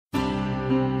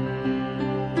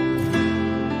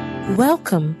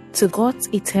Welcome to God's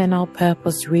Eternal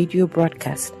Purpose radio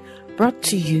broadcast, brought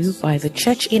to you by the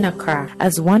Church in Accra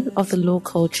as one of the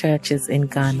local churches in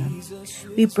Ghana.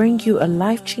 We bring you a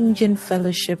life-changing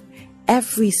fellowship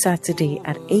every Saturday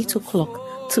at 8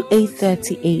 o'clock to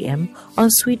 8:30 a.m. on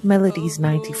Sweet Melodies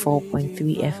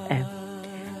 94.3 FM.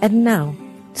 And now,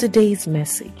 today's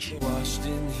message. Washed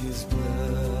in his blood.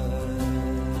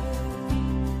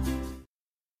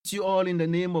 You all in the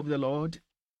name of the Lord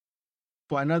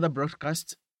for another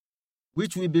broadcast,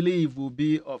 which we believe will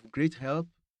be of great help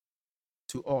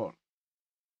to all.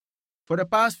 For the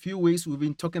past few weeks, we've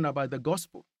been talking about the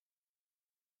gospel.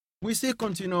 We still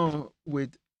continue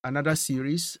with another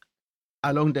series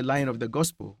along the line of the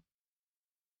gospel.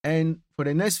 And for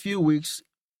the next few weeks,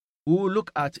 we will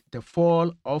look at the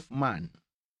fall of man.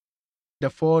 The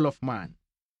fall of man.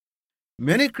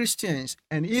 Many Christians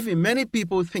and even many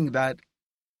people think that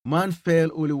man fell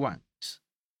only once.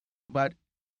 But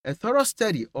a thorough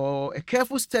study or a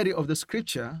careful study of the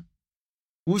scripture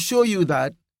will show you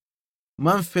that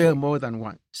man fell more than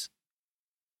once.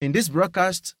 In this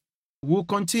broadcast, we'll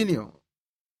continue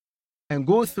and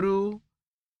go through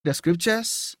the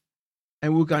scriptures,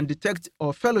 and we can detect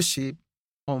or fellowship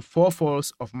on 4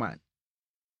 falls of man.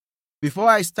 Before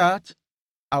I start,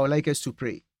 I would like us to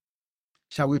pray.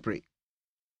 Shall we pray?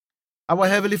 Our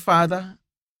Heavenly Father,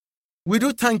 we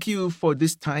do thank you for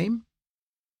this time,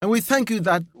 and we thank you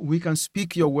that we can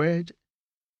speak your word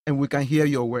and we can hear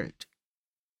your word.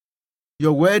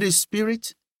 Your word is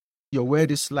spirit, your word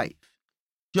is life.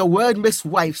 Your word makes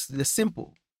wise the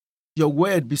simple. Your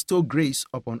word bestows grace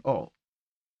upon all.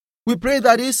 We pray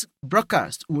that this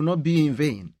broadcast will not be in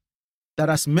vain, that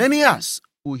as many as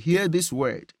who hear this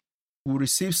word will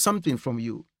receive something from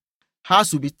you.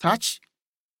 Hearts will be touched,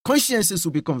 consciences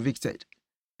will be convicted,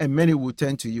 and many will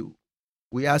turn to you.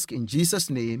 We ask in Jesus'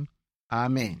 name,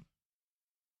 Amen.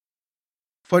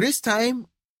 For this time,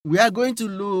 we are going to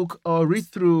look or read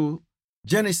through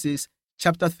Genesis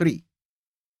chapter 3.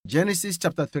 Genesis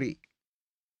chapter 3.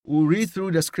 We'll read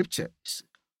through the scriptures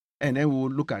and then we'll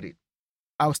look at it.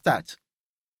 I'll start.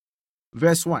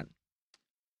 Verse 1.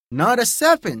 Now the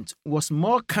serpent was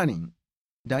more cunning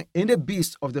than any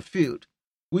beast of the field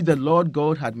which the Lord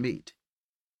God had made.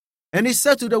 And he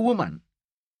said to the woman,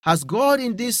 Has God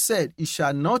indeed said, You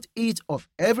shall not eat of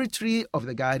every tree of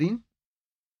the garden?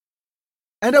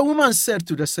 And the woman said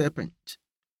to the serpent,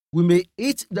 We may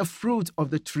eat the fruit of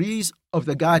the trees of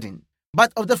the garden,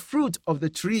 but of the fruit of the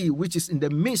tree which is in the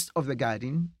midst of the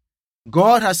garden,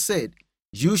 God has said,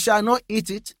 You shall not eat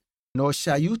it, nor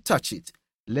shall you touch it,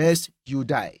 lest you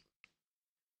die.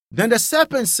 Then the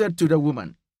serpent said to the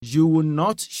woman, You will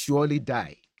not surely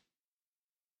die.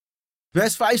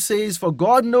 Verse 5 says, For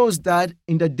God knows that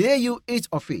in the day you eat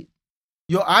of it,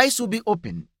 your eyes will be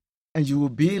open, and you will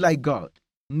be like God,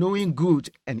 knowing good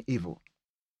and evil.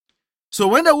 So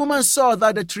when the woman saw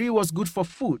that the tree was good for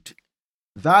food,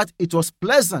 that it was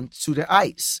pleasant to the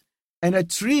eyes, and a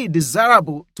tree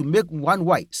desirable to make one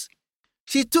wise,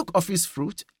 she took of its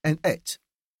fruit and ate.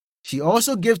 She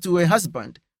also gave to her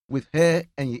husband with her,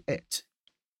 and he ate.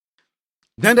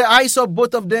 Then the eyes of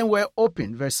both of them were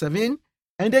opened, verse 7,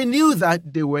 and they knew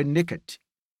that they were naked,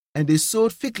 and they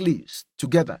sewed fig leaves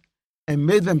together and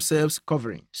made themselves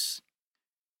coverings.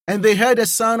 And they heard the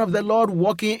sound of the Lord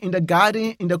walking in the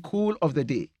garden in the cool of the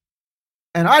day.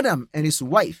 And Adam and his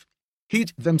wife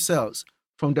hid themselves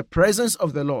from the presence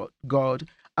of the Lord God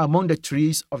among the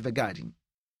trees of the garden.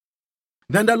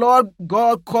 Then the Lord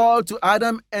God called to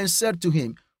Adam and said to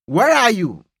him, Where are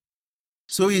you?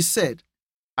 So he said,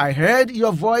 I heard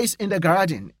your voice in the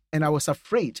garden, and I was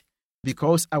afraid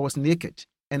because I was naked,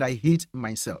 and I hid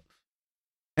myself.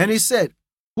 And he said,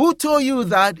 Who told you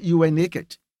that you were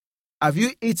naked? Have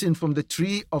you eaten from the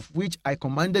tree of which I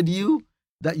commanded you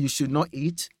that you should not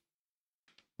eat?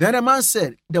 Then the man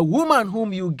said, The woman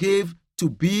whom you gave to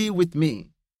be with me,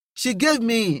 she gave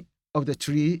me of the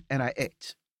tree, and I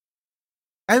ate.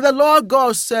 And the Lord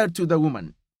God said to the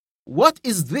woman, What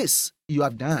is this you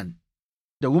have done?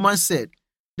 The woman said,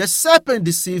 The serpent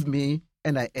deceived me,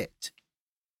 and I ate.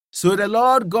 So the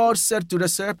Lord God said to the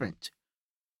serpent,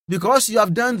 Because you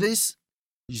have done this,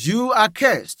 you are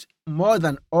cursed more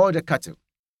than all the cattle,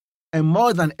 and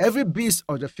more than every beast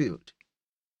of the field.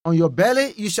 On your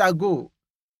belly you shall go,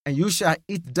 and you shall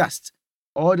eat dust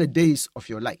all the days of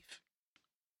your life.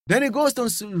 Then it goes on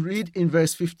to read in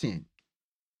verse 15.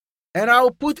 And I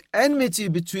will put enmity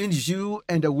between you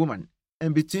and the woman,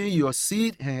 and between your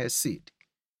seed and her seed.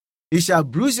 He shall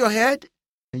bruise your head,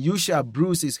 and you shall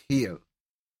bruise his heel.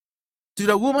 To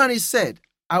the woman he said,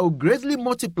 I will greatly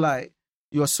multiply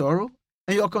your sorrow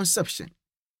and your conception.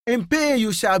 In pain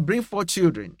you shall bring forth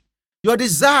children. Your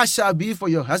desire shall be for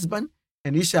your husband,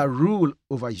 and he shall rule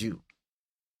over you.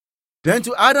 Then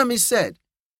to Adam he said,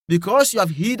 because you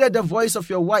have heeded the voice of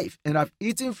your wife, and have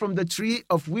eaten from the tree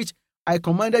of which I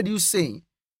commanded you, saying,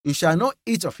 you shall not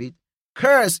eat of it,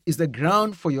 cursed is the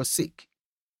ground for your sake.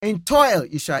 In toil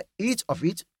you shall eat of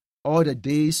it all the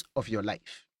days of your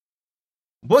life.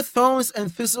 Both thorns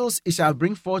and thistles it shall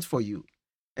bring forth for you,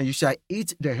 and you shall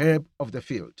eat the herb of the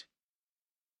field.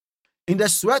 In the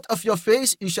sweat of your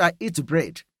face you shall eat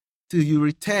bread, till you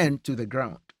return to the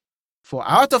ground. For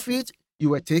out of it you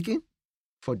were taken,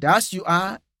 for dust you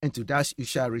are, and to dust you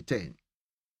shall return.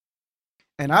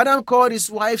 And Adam called his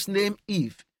wife's name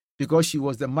Eve, because she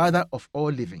was the mother of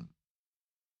all living.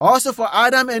 Also for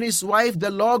Adam and his wife the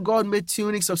Lord God made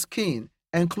tunics of skin,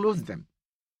 and clothed them.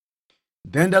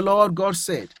 Then the Lord God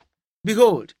said,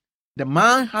 behold, the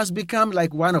man has become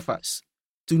like one of us,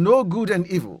 to know good and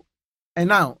evil. And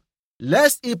now,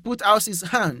 lest he put out his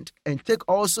hand, and take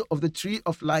also of the tree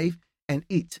of life, and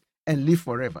eat, and live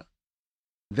forever.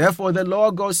 Therefore the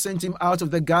Lord God sent him out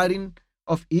of the garden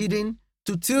of Eden,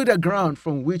 to till the ground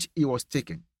from which he was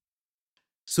taken.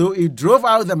 So he drove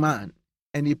out the man,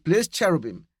 and he placed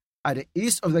cherubim at the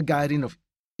east of the garden of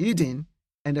Eden,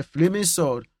 and a flaming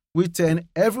sword which turned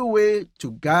every way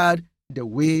to guard the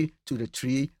way to the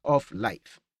tree of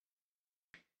life.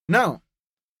 Now,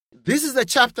 this is the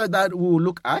chapter that we will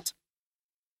look at.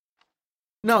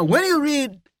 Now, when you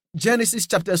read Genesis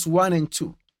chapters 1 and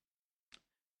 2,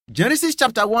 Genesis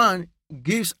chapter 1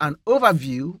 gives an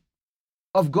overview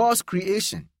of God's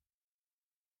creation.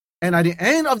 And at the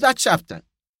end of that chapter,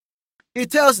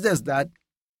 it tells us that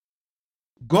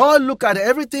God looked at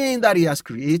everything that he has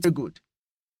created good.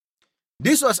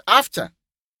 This was after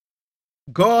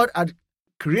God had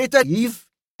created Eve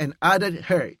and added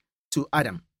her to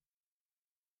Adam.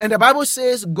 And the Bible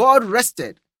says God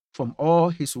rested from all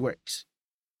his works.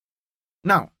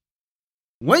 Now,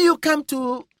 when you come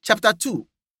to chapter 2,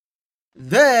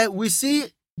 there we see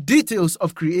details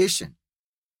of creation.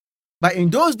 But in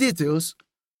those details,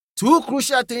 two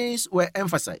crucial things were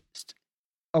emphasized.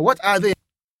 What are they?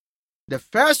 The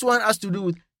first one has to do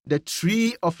with the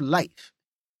tree of life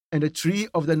and the tree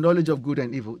of the knowledge of good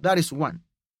and evil. That is one.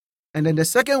 And then the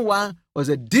second one was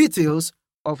the details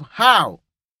of how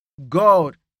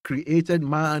God created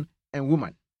man and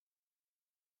woman.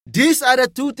 These are the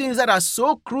two things that are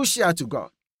so crucial to God.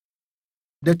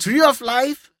 The tree of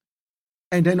life,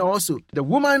 and then also the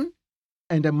woman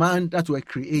and the man that were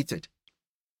created.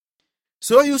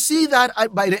 So you see that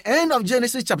by the end of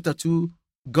Genesis chapter 2,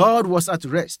 God was at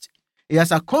rest. He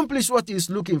has accomplished what he is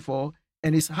looking for,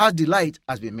 and his heart's delight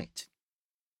has been met.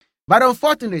 But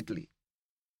unfortunately,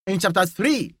 in chapter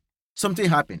 3, something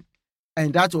happened,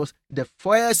 and that was the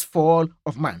first fall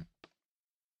of man.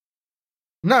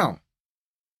 Now,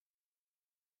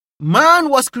 man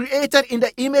was created in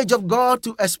the image of God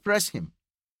to express him.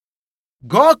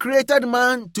 God created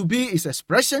man to be his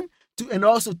expression, and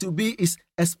also to be his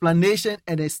explanation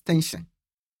and extension.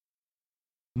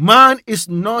 Man is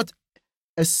not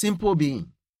a simple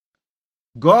being.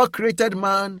 God created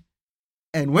man,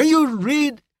 and when you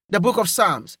read the book of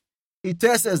Psalms, it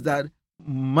tells us that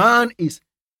man is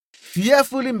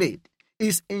fearfully made,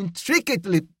 is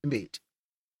intricately made.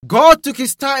 God took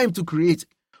his time to create.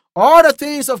 All the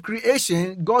things of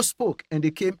creation, God spoke and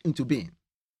they came into being.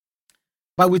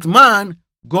 But with man,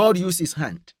 God used his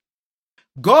hand.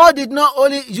 God did not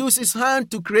only use his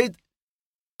hand to create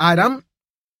Adam,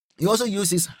 he also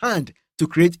used his hand to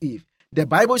create Eve. The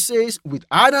Bible says with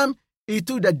Adam, he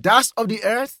took the dust of the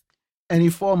earth and he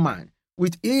formed man.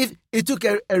 With Eve, he took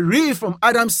a rib from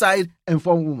Adam's side and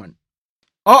formed woman.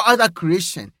 All other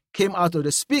creation came out of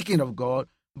the speaking of God,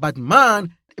 but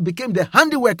man became the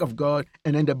handiwork of God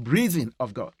and then the breathing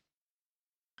of God.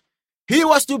 He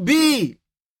was to be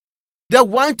the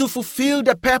one to fulfill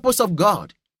the purpose of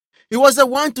God. He was the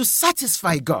one to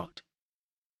satisfy God.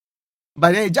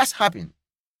 But then it just happened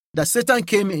that Satan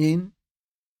came in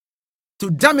to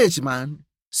damage man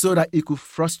so that he could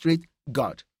frustrate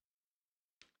God.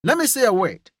 Let me say a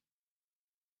word.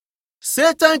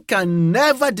 Satan can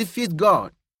never defeat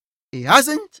God. He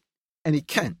hasn't and he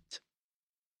can't.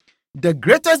 The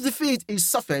greatest defeat he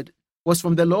suffered was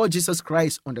from the Lord Jesus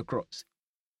Christ on the cross.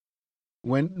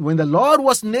 When the Lord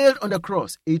was nailed on the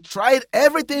cross, he tried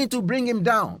everything to bring him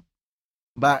down,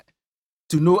 but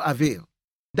to no avail.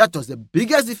 That was the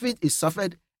biggest defeat he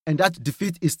suffered, and that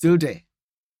defeat is still there.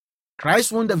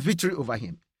 Christ won the victory over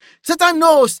him. Satan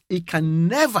knows he can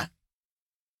never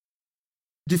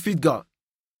defeat God.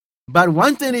 But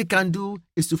one thing he can do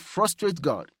is to frustrate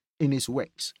God in his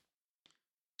works.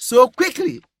 So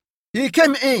quickly, he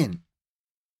came in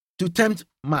to tempt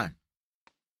man.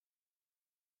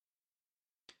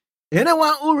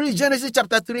 Anyone who reads Genesis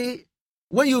chapter 3,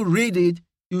 when you read it,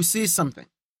 you see something.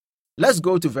 Let's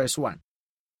go to verse 1.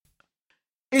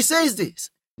 It says this,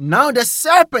 "Now the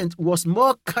serpent was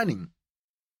more cunning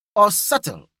or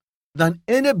subtle than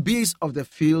any beast of the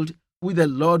field which the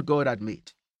Lord God had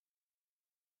made."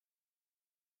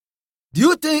 Do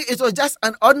you think it was just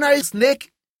an ordinary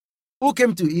snake who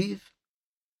came to Eve?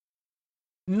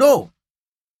 No.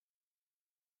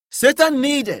 Satan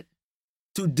needed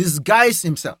to disguise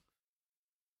himself.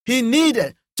 He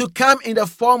needed to come in the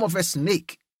form of a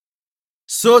snake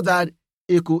so that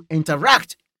he could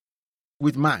interact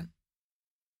with man.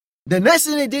 The next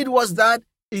thing he did was that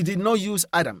he did not use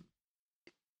Adam.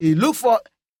 He looked for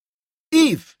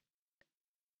Eve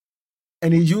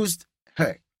and he used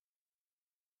her.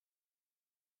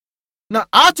 Now,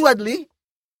 outwardly,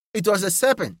 it was a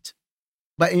serpent,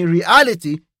 but in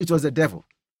reality, it was the devil.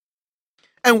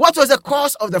 And what was the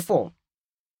cause of the fall?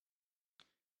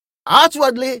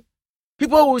 Outwardly,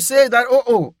 people will say that,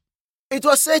 it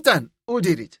was Satan who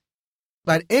did it.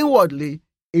 But inwardly,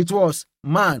 it was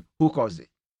man who caused it.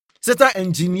 Satan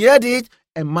engineered it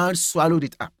and man swallowed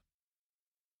it up.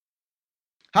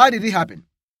 How did it happen?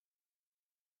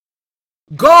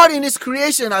 God in his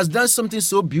creation has done something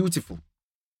so beautiful.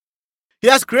 He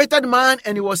has created man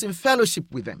and he was in fellowship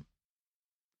with them.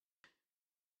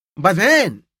 But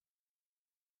then,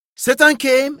 Satan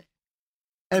came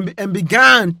and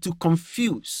began to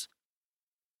confuse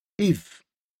Eve.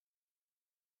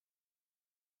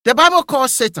 The Bible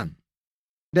calls Satan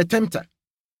the tempter.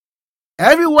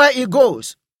 Everywhere he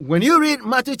goes, when you read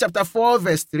Matthew chapter 4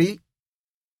 verse 3,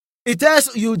 it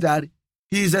tells you that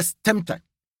he is a tempter.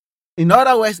 In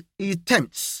other words, he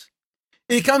tempts.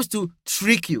 He comes to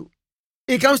trick you.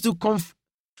 He comes to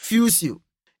confuse you.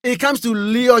 He comes to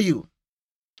lure you.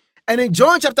 And in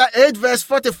John chapter 8 verse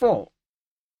 44,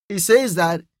 he says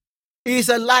that he is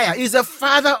a liar. He is a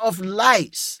father of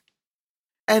lies.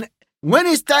 And when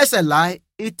he tells a lie,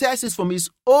 he tells it from his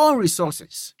own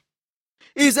resources.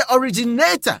 He is the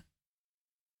originator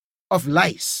of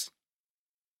lies.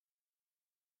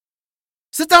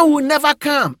 Satan will never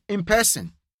come in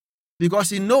person because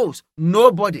he knows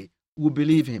nobody will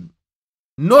believe him.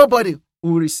 Nobody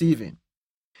will receive him.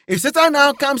 If Satan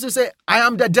now comes to say, "I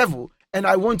am the devil and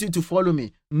I want you to follow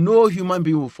me," no human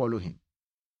being will follow him.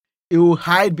 He will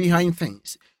hide behind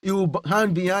things. He will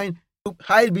hide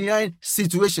behind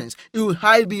situations. He will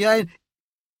hide behind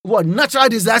natural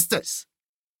disasters.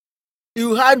 He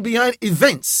will hide behind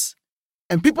events.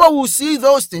 And people will see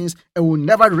those things and will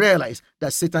never realize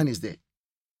that Satan is there.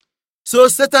 So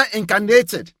Satan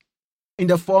incarnated in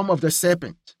the form of the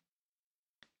serpent.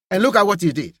 And look at what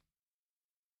he did.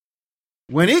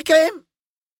 When he came,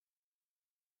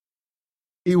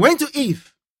 he went to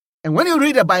Eve. And when you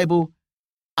read the Bible,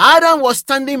 Adam was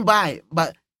standing by,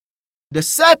 but the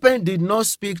serpent did not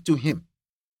speak to him.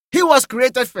 He was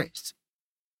created first.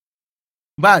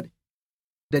 But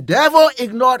the devil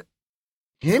ignored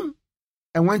him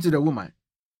and went to the woman.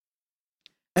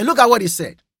 And look at what he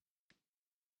said.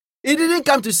 He didn't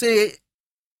come to say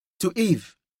to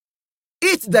Eve,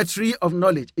 "Eat the tree of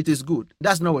knowledge, it is good."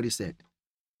 That's not what he said.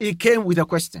 He came with a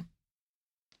question.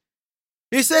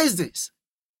 He says this,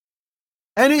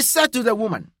 and he said to the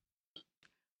woman,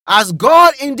 "As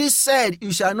God indeed said,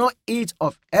 you shall not eat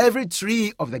of every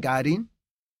tree of the garden."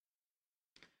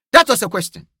 That was a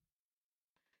question.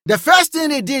 The first thing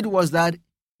he did was that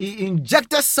he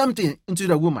injected something into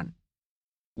the woman.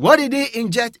 What did he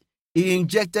inject? He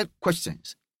injected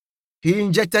questions. He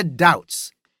injected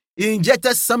doubts. He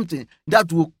injected something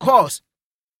that will cause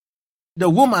the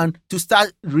woman to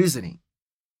start reasoning.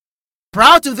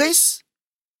 Prior to this,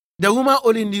 the woman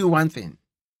only knew one thing.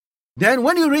 Then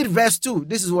when you read verse 2,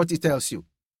 this is what it tells you.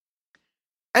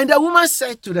 And the woman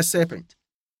said to the serpent,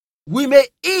 "We may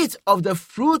eat of the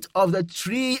fruit of the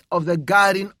tree of the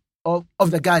garden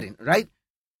of the garden," right?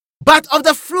 "But of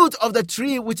the fruit of the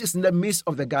tree which is in the midst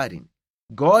of the garden,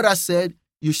 God has said,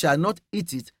 you shall not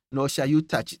eat it, nor shall you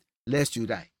touch it, lest you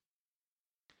die."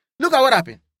 Look at what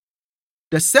happened.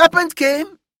 The serpent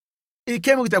came. He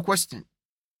came with a question.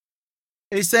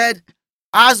 He said,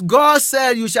 "As God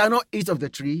said, you shall not eat of the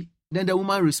tree." Then the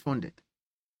woman responded.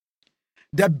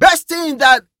 The best thing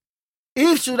that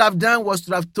Eve should have done was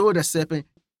to have told the serpent,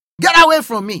 "Get away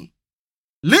from me.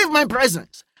 Leave my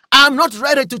presence. I'm not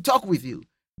ready to talk with you."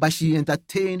 But she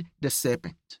entertained the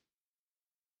serpent.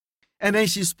 And then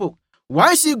she spoke.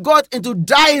 Once she got into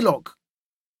dialogue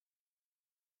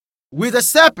with the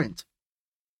serpent,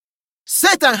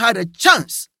 Satan had a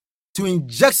chance to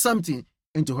inject something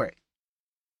into her.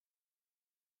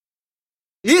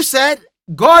 He said,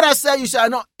 God has said you shall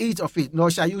not eat of it,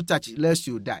 nor shall you touch it, lest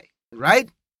you die. Right?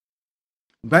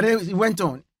 But it went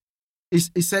on.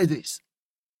 It said this.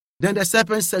 Then the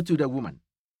serpent said to the woman,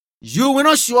 you will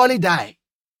not surely die.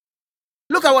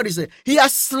 Look at what he said. He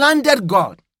has slandered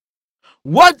God.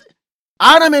 What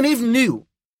Adam and Eve knew,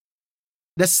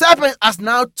 the serpent has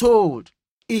now told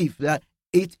Eve that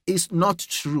it is not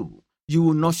true. You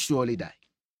will not surely die.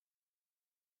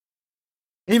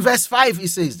 In verse 5, he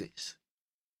says this.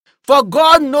 For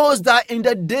God knows that in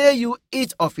the day you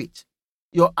eat of it,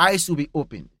 your eyes will be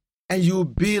opened, and you will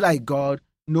be like God,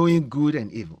 knowing good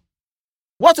and evil.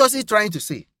 What was he trying to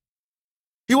say?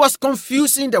 He was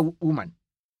confusing the woman.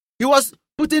 He was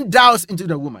putting doubts into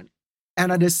the woman.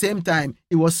 And at the same time,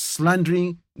 he was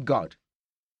slandering God.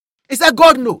 He said,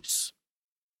 God knows.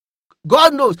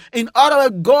 God knows. In other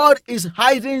words, God is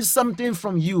hiding something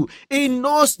from you. He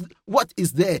knows what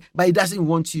is there, but he doesn't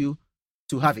want you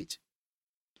to have it.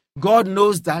 God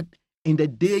knows that in the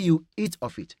day you eat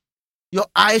of it, your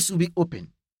eyes will be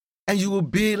open, and you will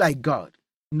be like God,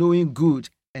 knowing good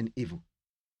and evil.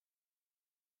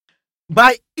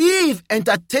 By Eve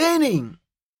entertaining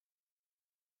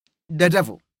the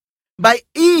devil, by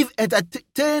Eve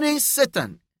entertaining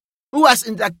Satan, who was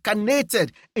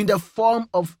incarnated in the form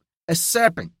of a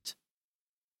serpent,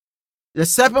 the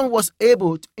serpent was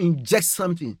able to inject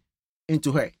something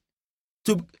into her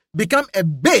to become a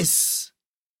base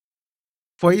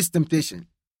for his temptation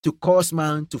to cause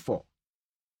man to fall.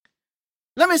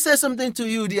 Let me say something to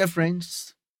you, dear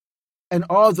friends, and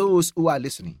all those who are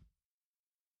listening.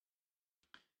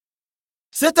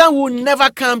 Satan will never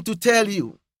come to tell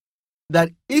you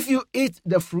that if you eat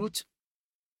the fruit,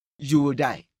 you will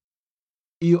die.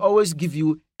 He will always give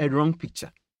you a wrong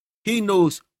picture. He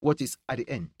knows what is at the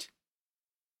end.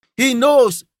 He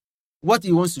knows what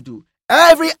he wants to do.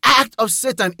 Every act of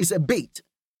Satan is a bait.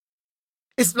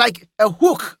 It's like a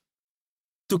hook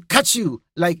to catch you,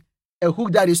 like a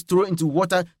hook that is thrown into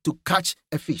water to catch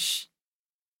a fish.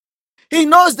 He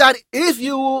knows that if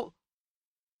you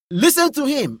listen to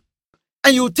him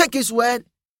and you take his word,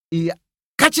 he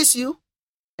catches you,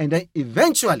 and then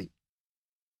eventually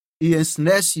he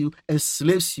ensnares you,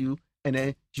 enslaves you, and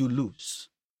then you lose.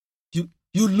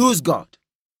 You lose God.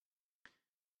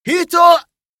 He told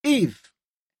Eve,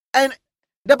 and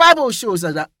the Bible shows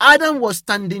us that Adam was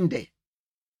standing there.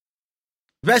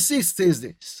 Verse 6 says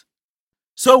this.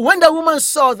 So when the woman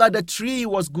saw that the tree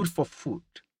was good for food,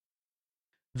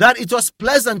 that it was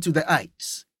pleasant to the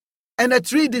eyes, and a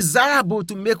tree desirable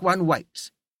to make one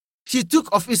wise, she took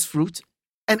of its fruit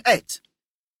and ate.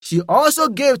 She also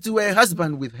gave to her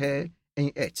husband with her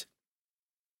and ate.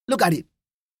 Look at it.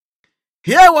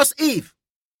 Here was Eve,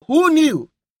 who knew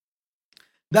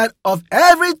that of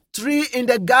every tree in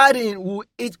the garden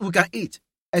we can eat,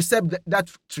 except that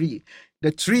tree,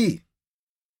 the tree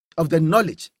of the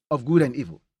knowledge of good and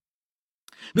evil.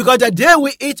 Because the day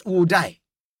we eat, we will die.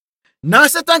 Now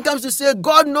Satan comes to say,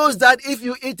 God knows that if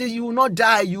you eat it, you will not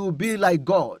die. You will be like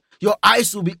God. Your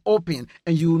eyes will be open,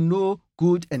 and you will know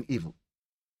good and evil.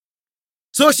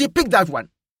 So she picked that one.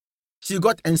 She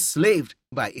got enslaved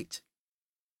by it.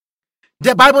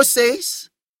 The Bible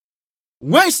says,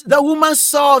 when the woman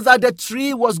saw that the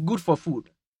tree was good for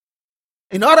food,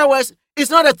 in other words,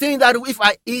 it's not a thing that if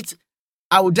I eat,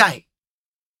 I will die.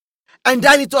 And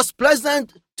that it was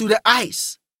pleasant to the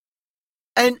eyes,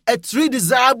 and a tree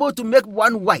desirable to make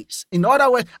one wise. In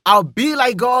other words, I'll be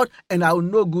like God, and I'll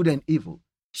know good and evil.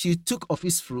 She took of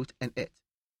his fruit and ate.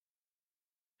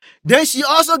 Then she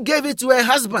also gave it to her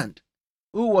husband,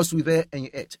 who was with her, and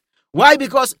he ate. Why?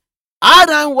 Because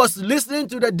Adam was listening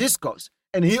to the discourse,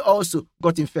 and he also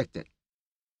got infected.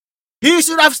 He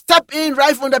should have stepped in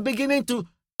right from the beginning to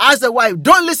ask the wife,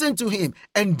 don't listen to him,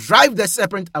 and drive the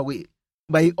serpent away.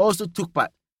 But he also took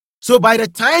part. So by the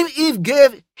time Eve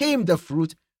gave him the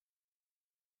fruit,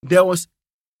 there was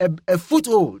a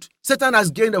foothold. Satan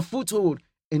has gained a foothold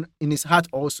in his heart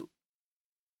also.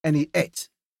 And he ate.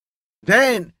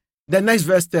 Then the next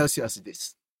verse tells us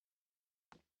this.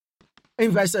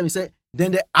 In verse 7, he said,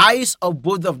 then the eyes of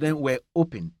both of them were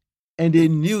open, and they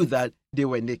knew that they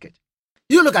were naked.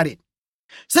 You look at it.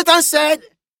 Satan said,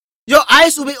 your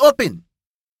eyes will be open,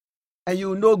 and you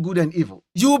will know good and evil.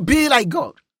 You will be like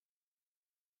God.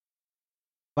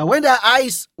 But when their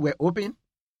eyes were open,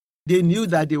 they knew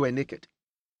that they were naked.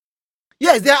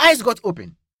 Yes, their eyes got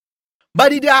open. But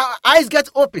did their eyes get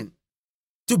open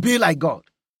to be like God?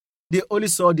 They only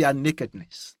saw their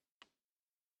nakedness.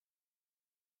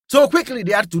 So quickly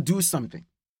they had to do something.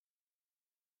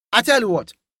 I tell you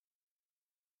what.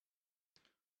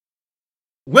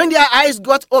 When their eyes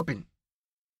got open,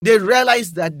 they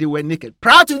realized that they were naked.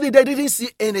 Prior to this, they didn't see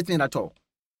anything at all.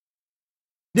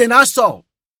 They now saw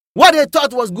what they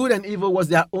thought was good and evil was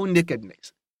their own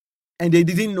nakedness. And they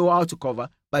didn't know how to cover,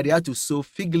 but they had to sew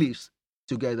fig leaves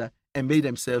together and made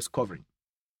themselves covering.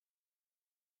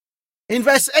 In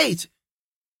verse 8,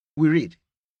 we read,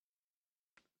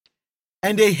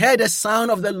 "And they heard the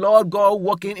sound of the Lord God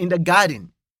walking in the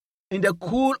garden in the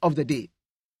cool of the day.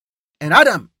 And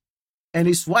Adam and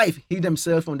his wife hid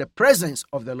themselves from the presence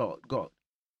of the Lord God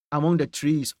among the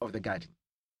trees of the garden."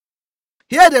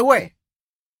 Here they were.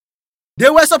 They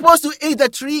were supposed to eat the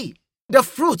tree, the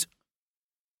fruit,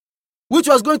 which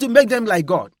was going to make them like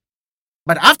God.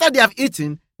 But after they have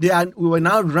eaten, we were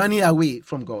now running away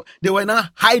from God. They were now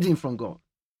hiding from God.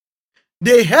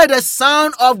 They heard the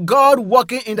sound of God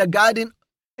walking in the garden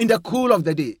in the cool of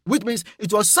the day, which means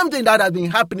it was something that had been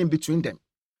happening between them.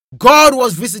 God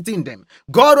was visiting them.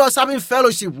 God was having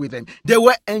fellowship with them. They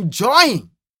were enjoying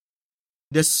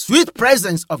the sweet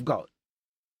presence of God.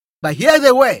 But here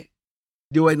they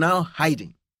were now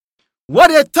hiding. What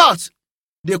they thought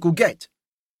they could get,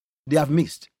 they have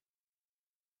missed.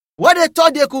 What they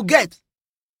thought they could get,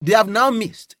 they have now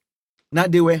missed. Now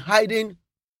they were hiding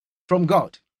from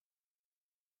God.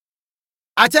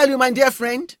 I tell you, my dear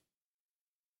friend,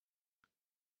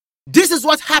 this is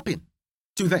what happened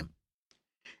to them.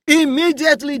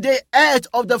 Immediately they ate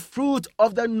of the fruit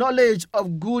of the knowledge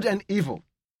of good and evil.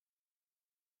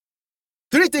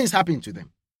 Three things happened to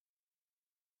them.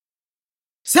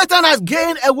 Satan has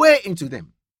gained a way into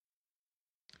them.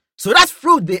 So that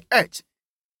fruit they ate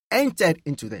entered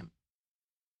into them.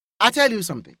 I tell you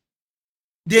something.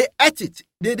 They ate it.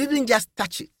 They didn't just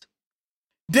touch it.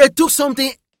 They took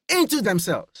something into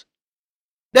themselves.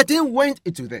 The thing went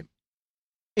into them.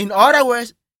 In other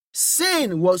words,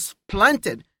 sin was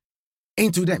planted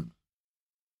into them.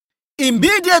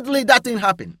 Immediately that thing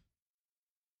happened.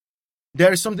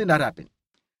 There is something that happened.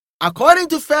 According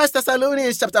to 1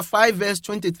 Thessalonians chapter 5 verse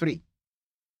 23.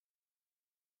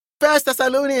 1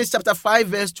 Thessalonians chapter 5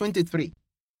 verse 23.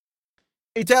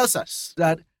 It tells us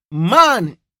that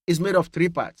man is made of three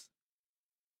parts.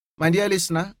 My dear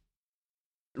listener,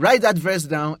 write that verse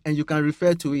down and you can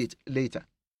refer to it later.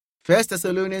 1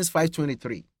 Thessalonians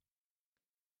 5:23.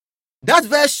 That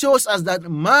verse shows us that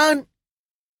man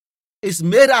is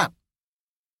made up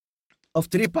of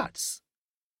three parts.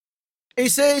 It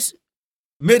says,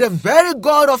 "May the very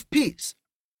God of peace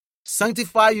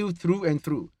sanctify you through and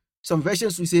through." Some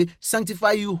versions will say,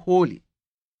 "Sanctify you wholly.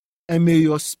 And may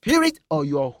your spirit," or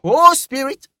your whole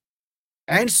spirit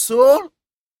and soul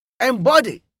and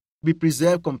body, "be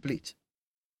preserved complete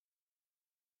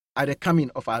at the coming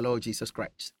of our Lord Jesus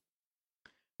Christ."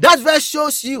 That verse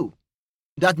shows you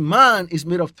that man is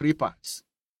made of three parts.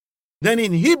 Then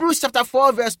in Hebrews chapter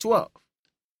 4 verse 12,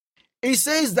 it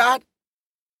says that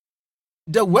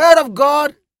the word of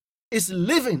God is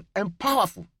living and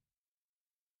powerful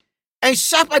and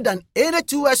sharper than any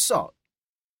two-edged sword,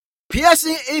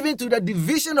 piercing even to the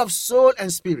division of soul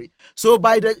and spirit. So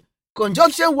by the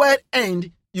conjunction word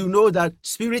 "and," you know that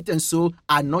spirit and soul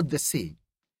are not the same.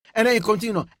 And then you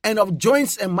continue, "and of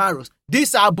joints and marrows."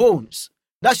 These are bones.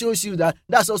 That shows you that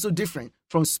that's also different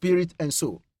from spirit and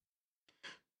soul.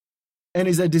 And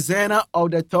is a discerner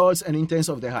of the thoughts and intents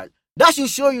of the heart. That should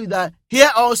show you that here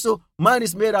also man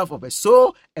is made up of a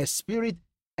soul, a spirit,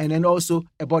 and then also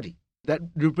a body that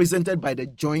represented by the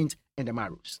joint and the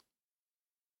marrows.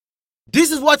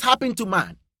 This is what happened to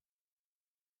man.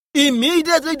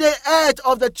 Immediately they ate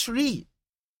of the tree.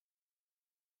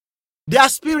 Their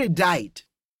spirit died.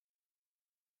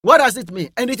 What does it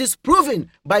mean? And it is proven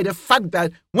by the fact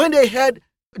that when they heard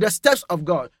the steps of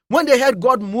God, when they heard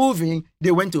God moving,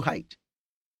 they went to hide.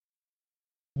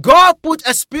 God put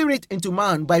a spirit into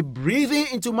man by breathing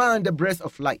into man the breath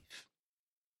of life.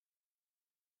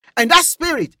 And that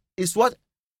spirit is what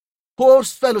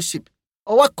holds fellowship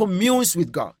or what communes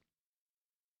with God.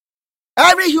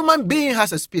 Every human being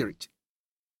has a spirit,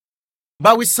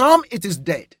 but with some it is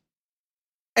dead.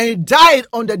 And it died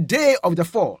on the day of the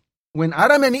fall when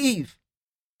Adam and Eve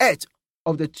ate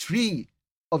of the tree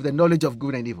of the knowledge of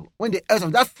good and evil. When they ate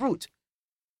of that fruit,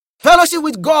 fellowship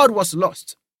with God was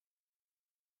lost.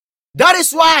 That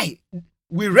is why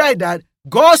we read that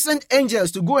God sent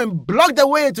angels to go and block the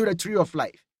way to the tree of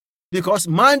life, because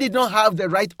man did not have the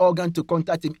right organ to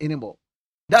contact him anymore.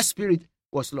 That spirit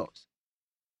was lost.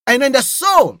 And then the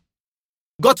soul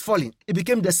got fallen. It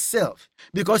became the self,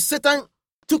 because Satan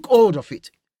took hold of it.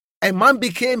 And man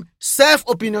became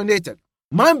self-opinionated.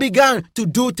 Man began to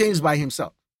do things by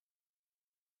himself.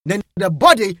 Then the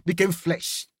body became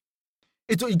flesh.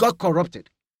 It got corrupted.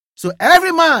 So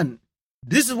every man,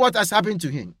 this is what has happened to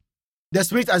him. The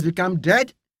spirit has become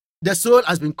dead. The soul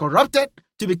has been corrupted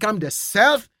to become the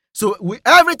self. So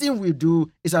everything we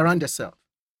do is around the self.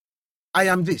 I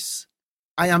am this.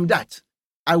 I am that.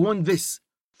 I want this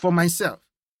for myself.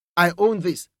 I own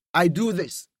this. I do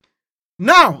this.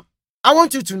 Now, I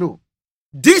want you to know,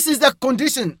 this is the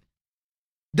condition,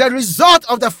 the result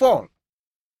of the fall.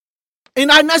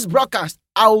 In our next broadcast,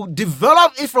 I will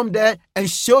develop it from there and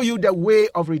show you the way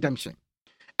of redemption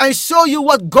and show you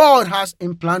what God has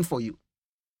in plan for you.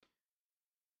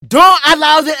 Don't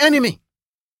allow the enemy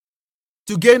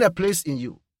to gain a place in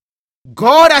you.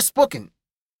 God has spoken,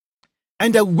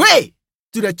 and the way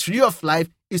to the tree of life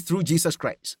is through Jesus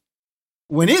Christ.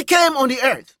 When he came on the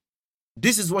earth,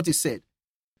 this is what he said: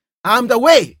 I am the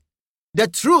way, the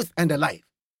truth, and the life.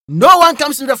 No one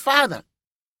comes to the Father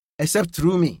except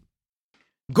through me.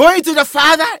 Going to the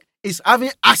Father is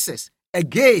having access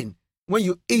again when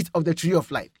you eat of the tree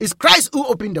of life. It's Christ who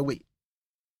opened the way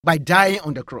by dying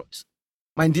on the cross.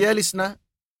 My dear listener,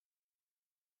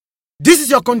 this is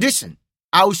your condition.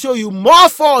 I will show you more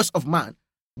force of man.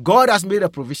 God has made a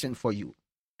provision for you.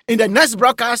 In the next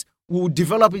broadcast, we will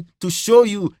develop it to show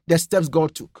you the steps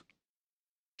God took.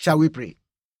 Shall we pray?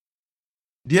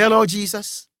 Dear Lord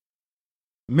Jesus,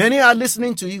 many are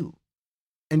listening to you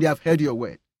and they have heard your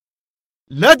word.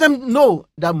 Let them know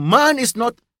that man is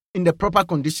not in the proper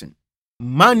condition.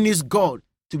 Man needs God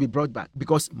to be brought back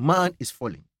because man is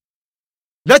falling.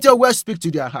 Let your word speak to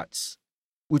their hearts.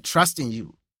 We trust in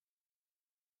you.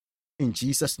 In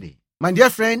Jesus' name. My dear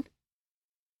friend,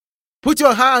 put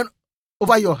your hand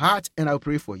over your heart and I'll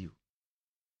pray for you.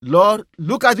 Lord,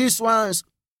 look at these ones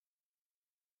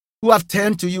who have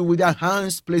turned to you with their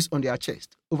hands placed on their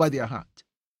chest, over their heart.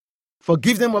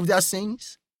 Forgive them of their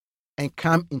sins and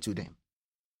come into them.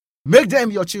 Make them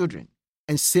your children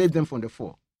and save them from the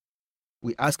fall.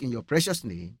 We ask in your precious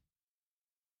name.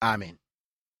 Amen.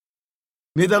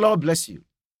 May the Lord bless you.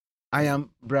 I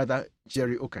am Brother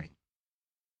Jerry Okai.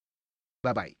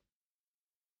 Bye-bye.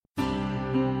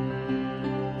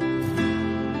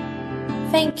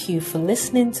 Thank you for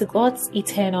listening to God's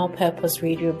Eternal Purpose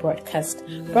radio broadcast,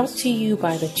 brought to you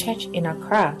by the Church in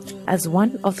Accra as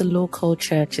one of the local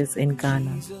churches in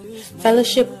Ghana.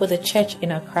 Fellowship with the Church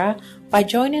in Accra by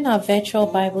joining our virtual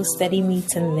Bible study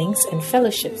meeting links and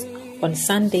fellowships on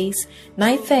Sundays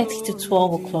 9:30 to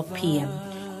 12 o'clock p.m.,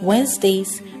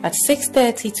 Wednesdays at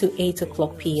 6:30 to 8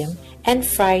 o'clock p.m., and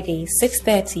Fridays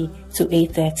 6:30 to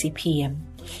 8:30 p.m.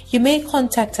 You may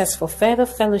contact us for further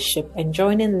fellowship and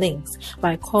joining links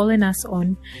by calling us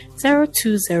on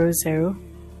 0200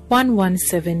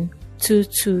 117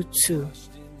 222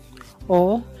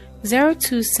 or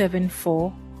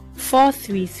 0274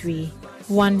 433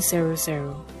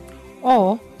 100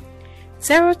 or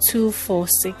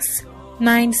 0246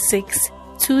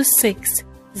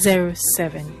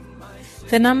 962607.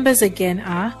 The numbers again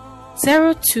are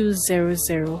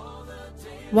 0200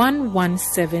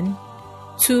 117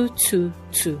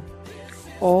 222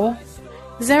 or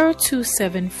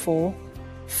 0274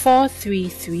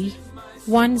 433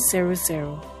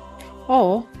 100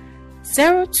 or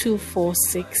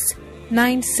 0246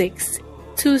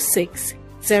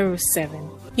 962607.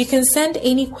 You can send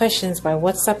any questions by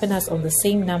WhatsApping us on the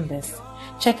same numbers.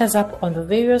 Check us up on the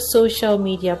various social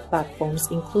media platforms,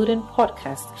 including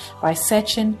podcasts, by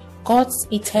searching God's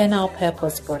Eternal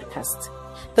Purpose Broadcast.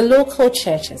 The local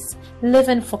churches,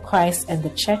 living for Christ and the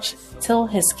church till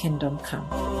his kingdom come.